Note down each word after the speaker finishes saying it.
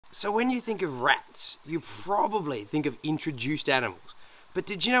So when you think of rats, you probably think of introduced animals. But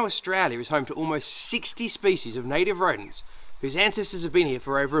did you know Australia is home to almost 60 species of native rodents whose ancestors have been here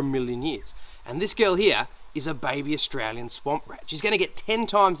for over 1 million years? And this girl here is a baby Australian swamp rat. She's going to get 10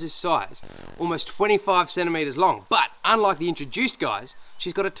 times this size, almost 25 centimetres long. But unlike the introduced guys,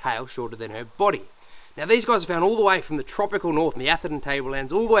 she's got a tail shorter than her body. Now these guys are found all the way from the tropical north in the Atherton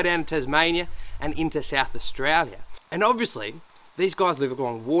tablelands all the way down to Tasmania and into South Australia. And obviously, these guys live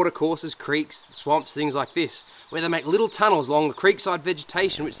along watercourses, creeks, swamps, things like this, where they make little tunnels along the creekside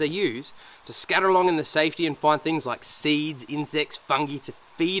vegetation which they use to scatter along in the safety and find things like seeds, insects, fungi to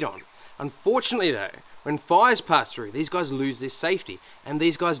feed on. Unfortunately though, when fires pass through, these guys lose this safety, and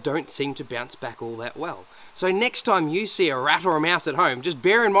these guys don't seem to bounce back all that well. So next time you see a rat or a mouse at home, just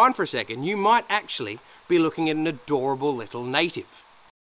bear in mind for a second, you might actually be looking at an adorable little native.